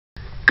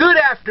Good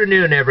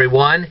afternoon,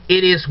 everyone.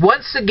 It is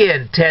once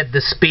again Ted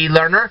the Speed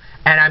Learner,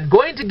 and I'm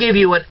going to give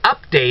you an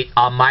update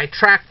on my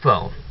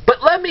Tracfone.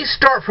 But let me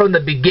start from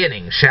the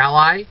beginning, shall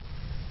I?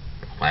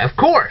 Why, of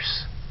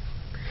course.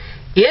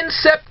 In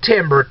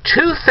September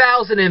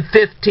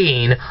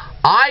 2015,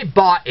 I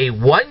bought a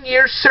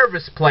one-year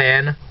service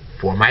plan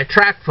for my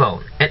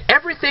Tracfone, and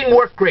everything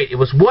worked great. It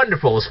was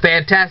wonderful. It was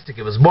fantastic.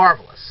 It was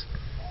marvelous.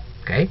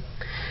 Okay?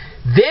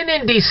 Then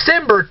in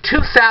December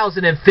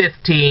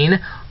 2015,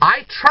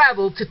 I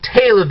traveled to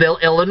Taylorville,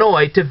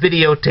 Illinois to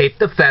videotape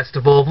the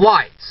Festival of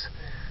Lights.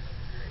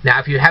 Now,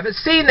 if you haven't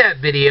seen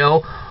that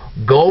video,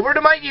 go over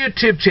to my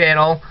YouTube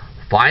channel,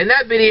 find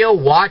that video,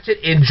 watch it,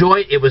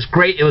 enjoy it. It was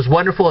great. It was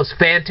wonderful. It was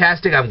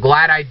fantastic. I'm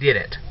glad I did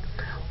it.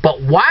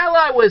 But while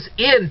I was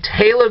in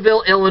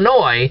Taylorville,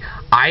 Illinois,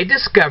 I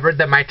discovered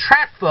that my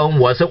Tracfone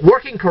wasn't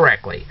working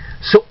correctly.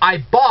 So I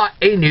bought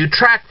a new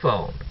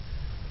Tracfone.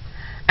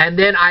 And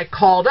then I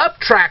called up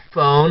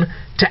Tracfone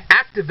to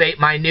activate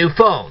my new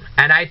phone.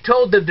 And I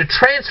told them to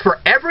transfer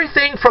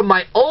everything from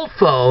my old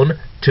phone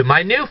to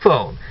my new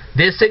phone.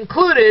 This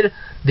included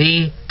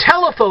the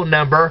telephone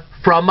number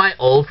from my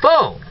old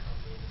phone.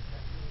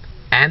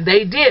 And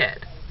they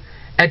did.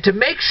 And to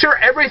make sure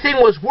everything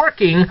was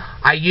working,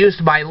 I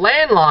used my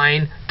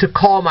landline to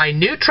call my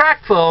new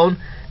Tracfone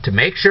to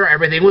make sure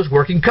everything was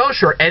working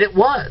kosher, and it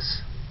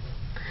was.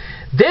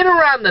 Then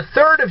around the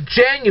 3rd of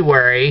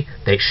January,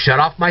 they shut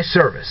off my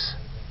service.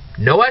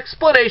 No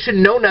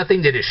explanation, no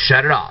nothing, they just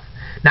shut it off.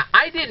 Now,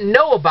 I didn't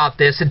know about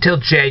this until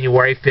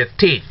January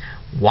 15th.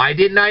 Why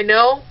didn't I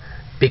know?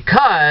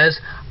 Because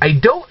I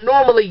don't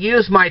normally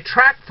use my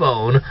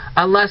Tracfone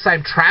unless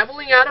I'm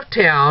traveling out of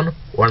town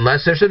or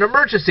unless there's an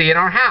emergency in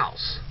our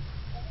house.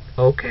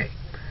 Okay.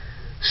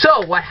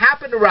 So, what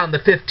happened around the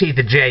 15th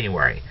of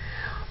January?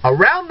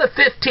 Around the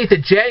 15th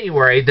of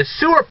January, the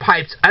sewer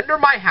pipes under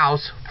my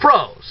house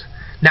froze.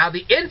 Now,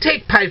 the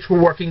intake pipes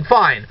were working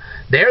fine.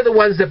 They're the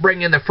ones that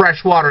bring in the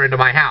fresh water into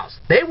my house.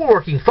 They were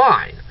working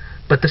fine,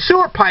 but the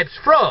sewer pipes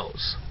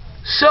froze.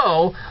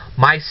 So,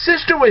 my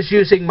sister was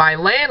using my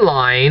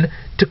landline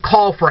to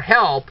call for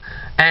help,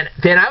 and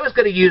then I was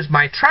going to use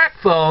my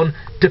Tracfone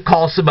to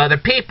call some other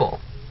people.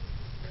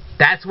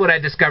 That's when I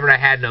discovered I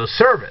had no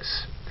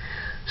service.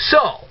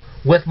 So,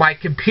 with my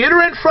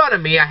computer in front of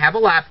me, I have a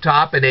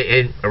laptop, and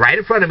right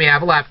in front of me I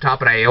have a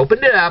laptop, and I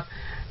opened it up,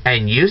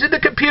 and using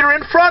the computer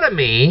in front of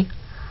me,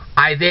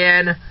 I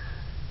then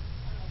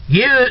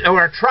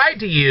tried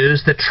to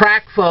use the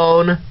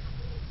Tracfone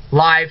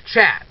live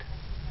chat.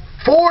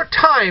 4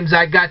 times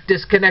I got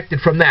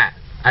disconnected from that.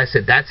 I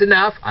said, that's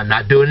enough. I'm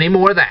not doing any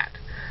more of that.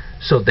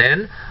 So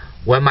then,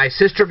 when my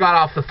sister got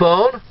off the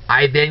phone,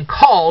 I then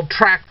called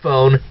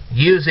Tracfone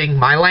using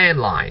my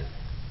landline.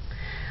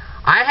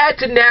 I had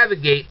to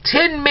navigate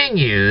 10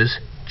 menus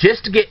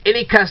just to get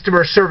any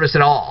customer service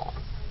at all.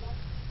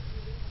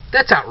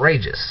 That's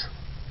outrageous.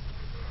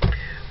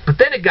 But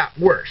then it got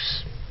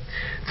worse.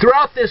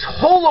 Throughout this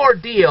whole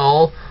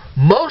ordeal,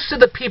 most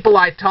of the people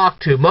I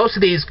talked to, most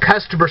of these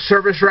customer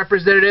service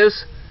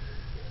representatives,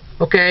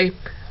 okay,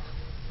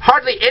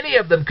 hardly any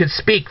of them could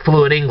speak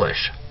fluent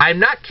English. I'm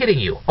not kidding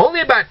you.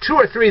 Only about 2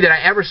 or 3 that I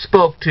ever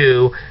spoke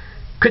to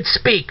could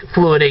speak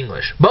fluent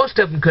English. Most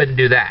of them couldn't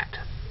do that.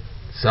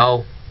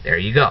 So, there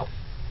you go.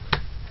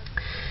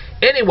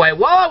 Anyway,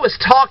 while I was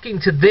talking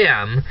to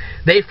them,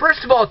 they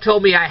first of all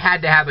told me I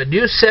had to have a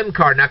new SIM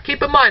card. Now,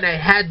 keep in mind, I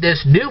had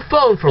this new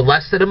phone for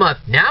less than a month.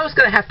 Now I was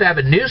going to have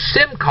a new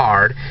SIM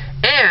card,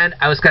 and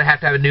I was going to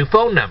have a new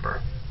phone number.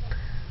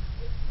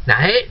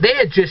 Now, they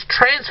had just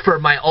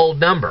transferred my old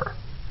number.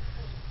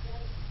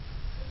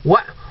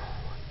 What?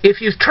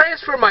 If you've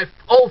transferred my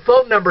old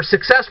phone number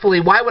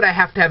successfully, why would I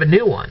have to have a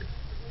new one?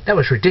 That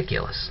was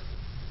ridiculous.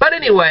 But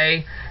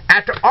anyway,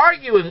 after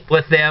arguing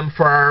with them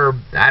for,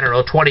 I don't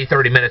know, 20,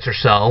 30 minutes or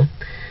so,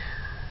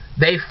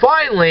 they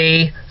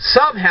finally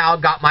somehow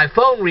got my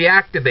phone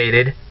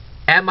reactivated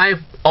and my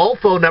old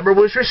phone number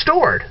was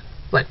restored.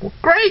 Like, well,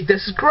 great,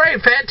 this is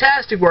great,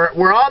 fantastic,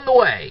 we're on the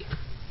way.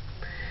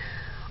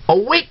 A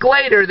week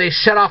later, they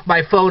shut off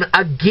my phone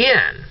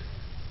again.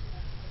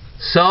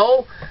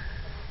 So,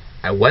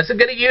 I wasn't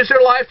going to use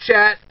their live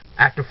chat.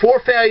 After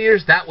 4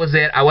 failures, that was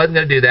it. I wasn't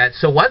going to do that.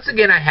 So once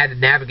again, I had to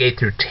navigate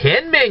through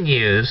 10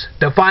 menus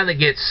to finally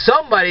get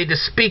somebody to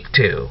speak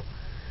to.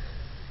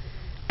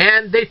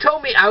 And they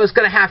told me I was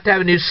going to have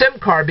a new SIM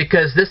card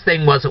because this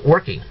thing wasn't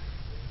working.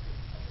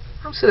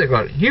 I'm sitting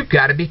there going, you've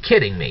got to be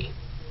kidding me.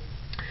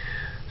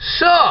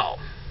 So,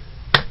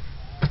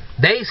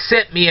 they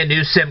sent me a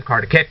new SIM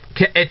card.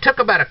 It took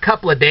about a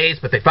couple of days,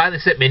 but they finally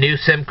sent me a new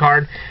SIM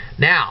card.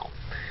 Now,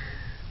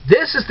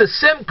 this is the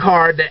SIM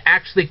card that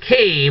actually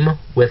came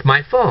with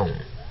my phone.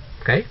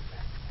 Okay?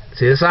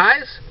 See the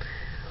size?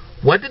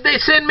 What did they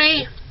send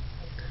me?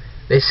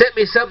 They sent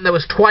me something that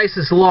was twice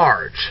as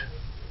large.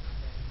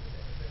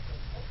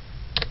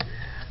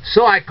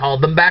 So I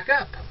called them back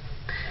up.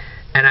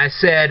 And I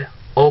said,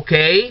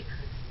 okay,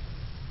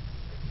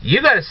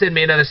 you got to send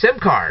me another SIM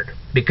card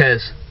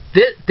because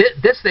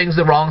this thing's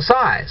the wrong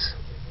size.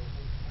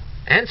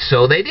 And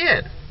so they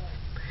did.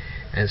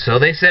 And so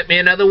they sent me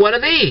another one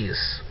of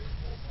these.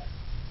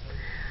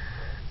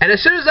 And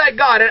as soon as I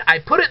got it, I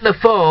put it in the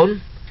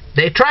phone.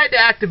 They tried to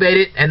activate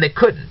it, and they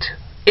couldn't.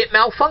 It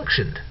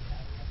malfunctioned.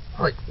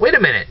 I'm like, wait a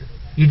minute.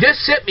 You just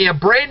sent me a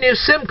brand new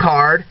SIM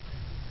card,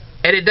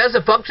 and it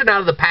doesn't function out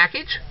of the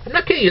package? I'm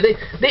not kidding you.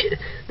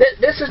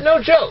 This is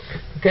no joke.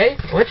 Okay?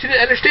 I want you to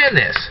understand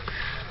this.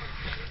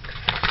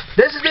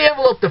 This is the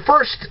envelope the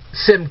first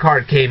SIM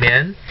card came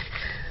in.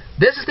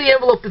 This is the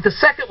envelope that the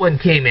second one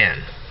came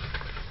in.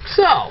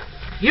 So,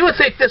 you would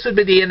think this would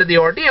be the end of the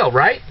ordeal,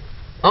 right?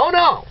 Oh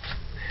no.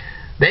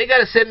 They got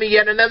to send me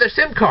yet another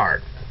SIM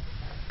card.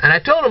 And I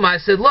told them, I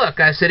said, look,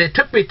 I said, it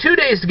took me 2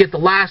 days to get the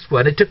last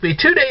one. It took me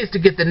 2 days to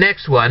get the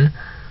next one.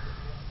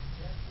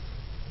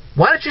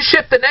 Why don't you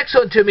ship the next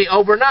one to me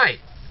overnight,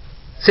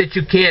 since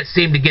you can't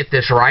seem to get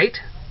this right?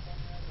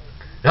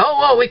 Oh,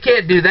 well, we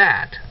can't do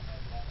that.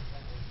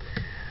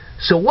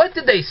 So what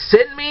did they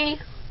send me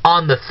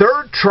on the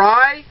third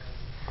try?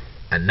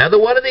 Another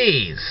one of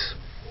these.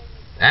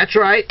 That's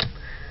right.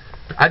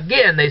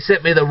 Again, they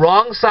sent me the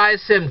wrong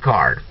size SIM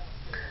card.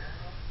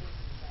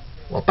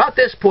 Well, about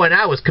this point,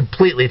 I was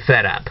completely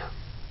fed up.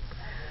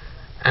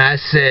 I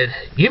said,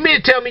 you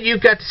mean to tell me you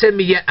got to send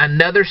me yet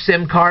another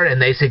SIM card? And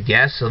they said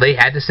yes, so they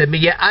had to send me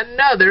yet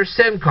another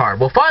SIM card.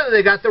 Well, finally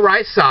they got the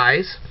right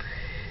size.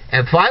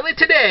 And finally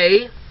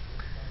today,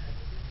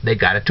 they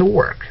got it to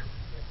work.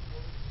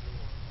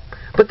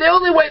 But the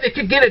only way they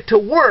could get it to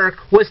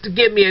work was to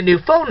give me a new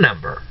phone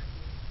number.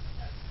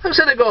 I'm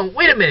sitting there going,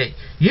 wait a minute,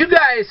 you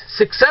guys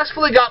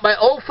successfully got my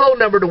old phone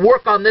number to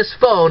work on this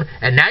phone,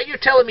 and now you're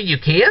telling me you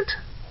can't?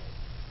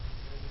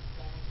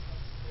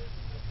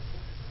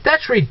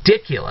 That's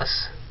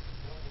ridiculous.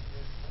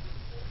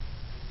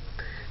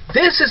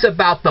 This is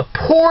about the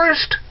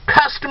poorest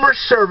customer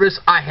service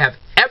I have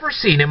ever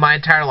seen in my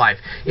entire life.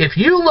 If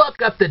you look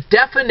up the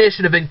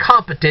definition of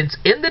incompetence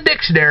in the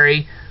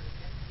dictionary,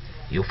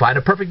 you'll find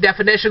a perfect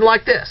definition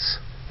like this.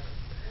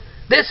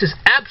 This is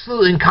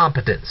absolute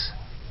incompetence.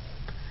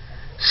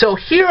 So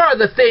here are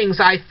the things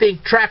I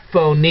think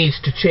Tracfone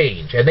needs to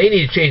change, and they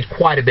need to change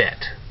quite a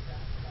bit.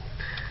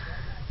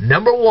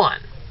 Number one,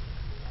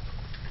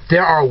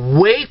 there are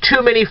way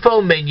too many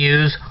phone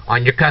menus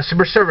on your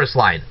customer service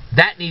line.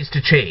 That needs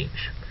to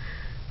change.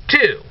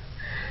 2,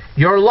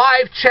 your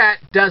live chat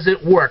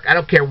doesn't work. I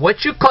don't care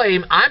what you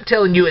claim, I'm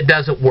telling you it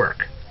doesn't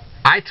work.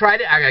 I tried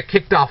it, I got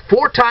kicked off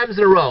 4 times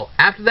in a row.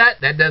 After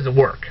that, that doesn't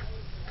work.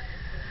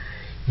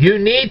 You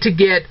need to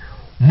get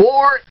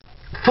more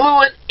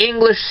fluent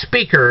English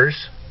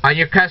speakers on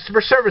your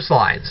customer service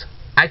lines.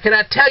 I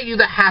cannot tell you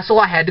the hassle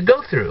I had to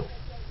go through.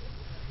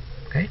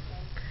 Okay?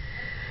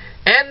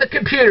 And the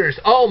computers,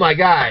 oh my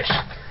gosh.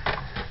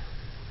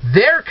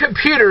 Their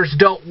computers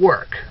don't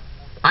work.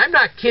 I'm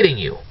not kidding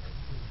you.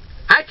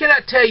 I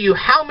cannot tell you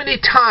how many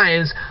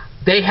times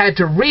they had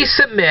to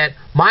resubmit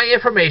my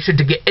information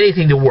to get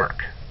anything to work.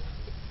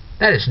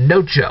 That is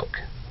no joke.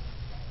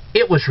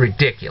 It was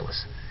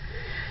ridiculous.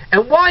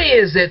 And why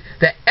is it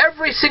that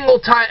every single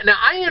time... Now,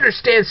 I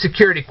understand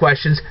security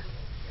questions.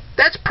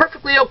 That's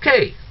perfectly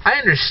okay. I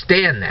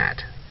understand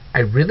that. I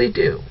really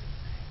do.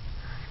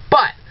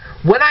 But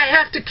when I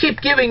have to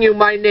keep giving you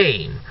my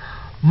name,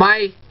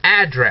 my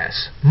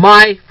address,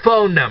 my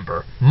phone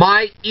number,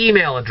 my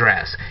email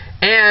address,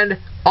 and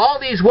all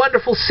these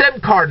wonderful SIM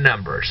card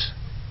numbers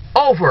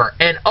over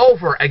and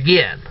over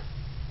again,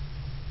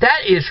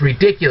 that is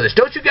ridiculous.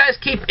 Don't you guys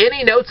keep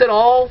any notes at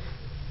all?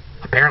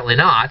 Apparently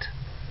not.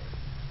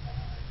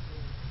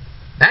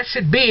 That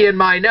should be in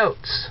my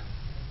notes.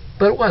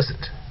 But it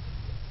wasn't.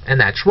 And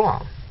that's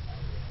wrong.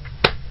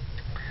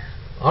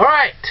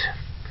 Alright.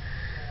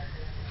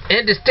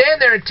 And to stand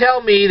there and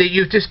tell me that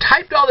you've just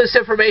typed all this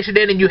information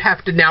in and you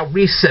have to now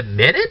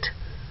resubmit it?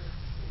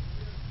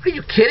 Are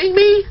you kidding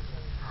me?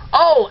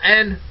 Oh,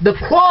 and the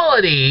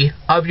quality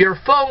of your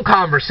phone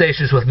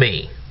conversations with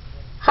me.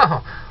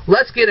 Oh,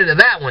 let's get into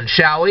that one,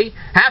 shall we?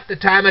 Half the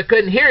time I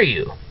couldn't hear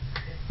you.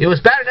 It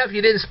was bad enough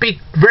you didn't speak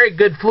very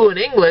good fluent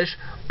English,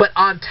 but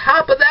on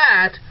top of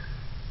that,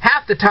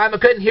 half the time I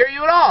couldn't hear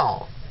you at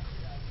all.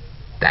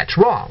 That's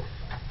wrong.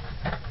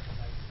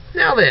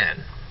 Now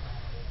then.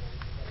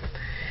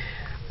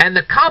 And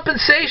the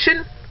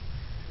compensation,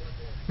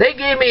 they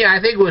gave me, I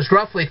think it was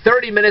roughly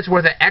 30 minutes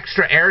worth of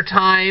extra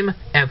airtime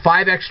and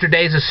 5 extra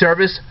days of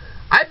service.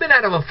 I've been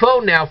out of a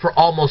phone now for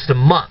almost a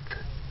month.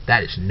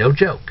 That is no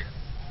joke.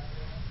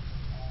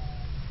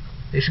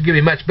 They should give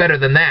me much better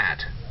than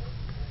that.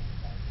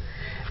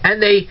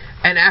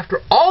 And after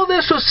all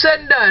this was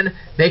said and done,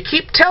 they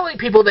keep telling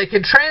people they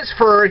can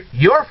transfer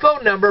your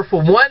phone number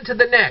from one to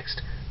the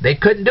next. They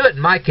couldn't do it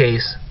in my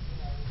case.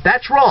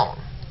 That's wrong.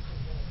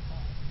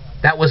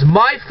 That was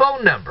my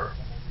phone number.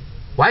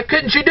 Why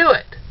couldn't you do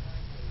it?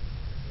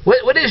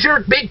 What is your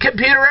big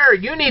computer error?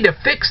 You need to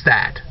fix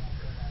that.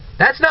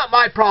 That's not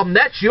my problem.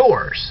 That's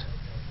yours.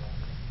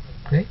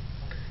 Okay?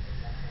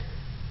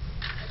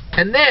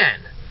 And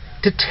then,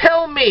 to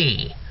tell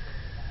me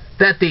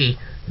that the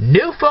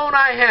new phone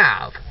I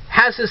have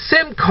has a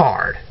SIM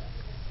card.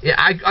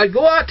 I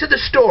go out to the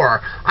store,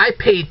 I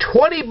pay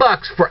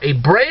 $20 for a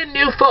brand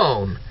new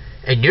phone,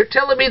 and you're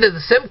telling me that the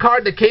SIM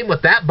card that came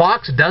with that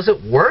box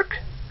doesn't work?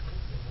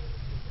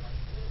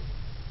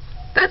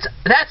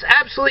 That's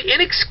absolutely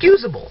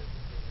inexcusable.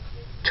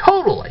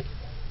 Totally.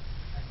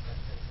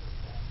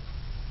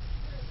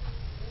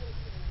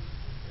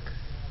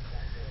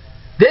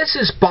 This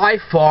is by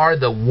far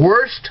the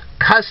worst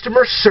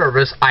customer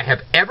service I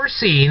have ever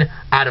seen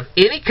out of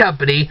any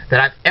company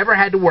that I've ever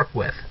had to work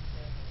with.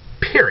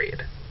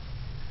 Period.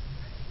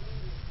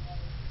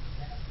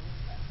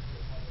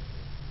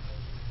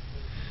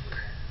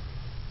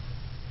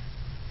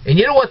 And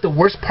you know what the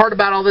worst part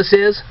about all this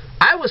is?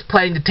 I was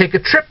planning to take a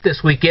trip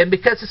this weekend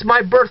because it's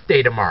my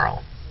birthday tomorrow.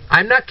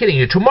 I'm not kidding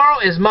you. Tomorrow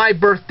is my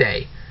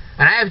birthday.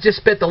 And I have just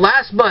spent the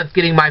last month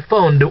getting my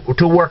phone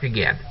to work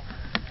again.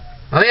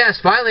 Oh yes,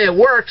 finally it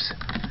works.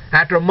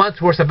 After a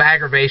month's worth of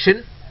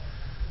aggravation.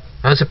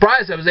 I was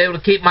surprised I was able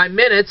to keep my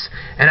minutes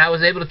and I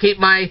was able to keep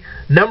my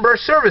number of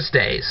service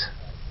days.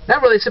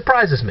 That really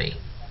surprises me.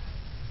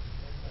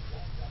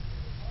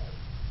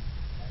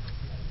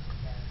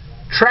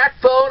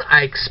 Tracfone,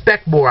 I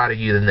expect more out of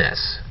you than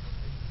this.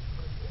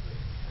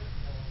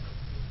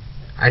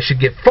 I should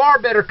get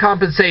far better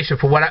compensation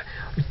for what I...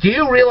 Do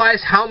you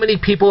realize how many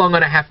people I'm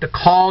going to have to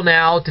call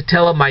now to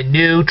tell them my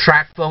new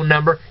Tracfone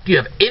number? Do you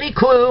have any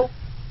clue?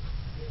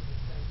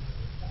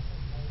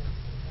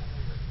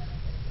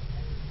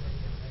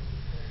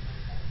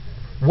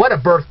 What a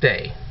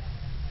birthday.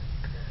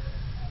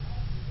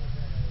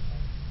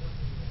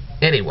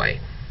 Anyway,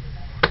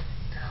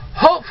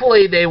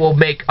 hopefully they will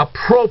make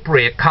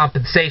appropriate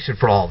compensation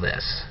for all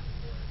this.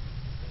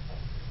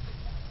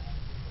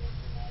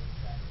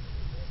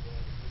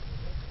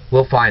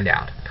 We'll find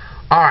out.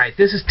 Alright,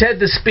 this is Ted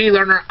the Speed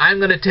Learner. I'm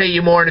going to tell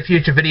you more in a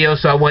future video,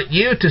 so I want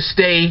you to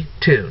stay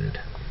tuned.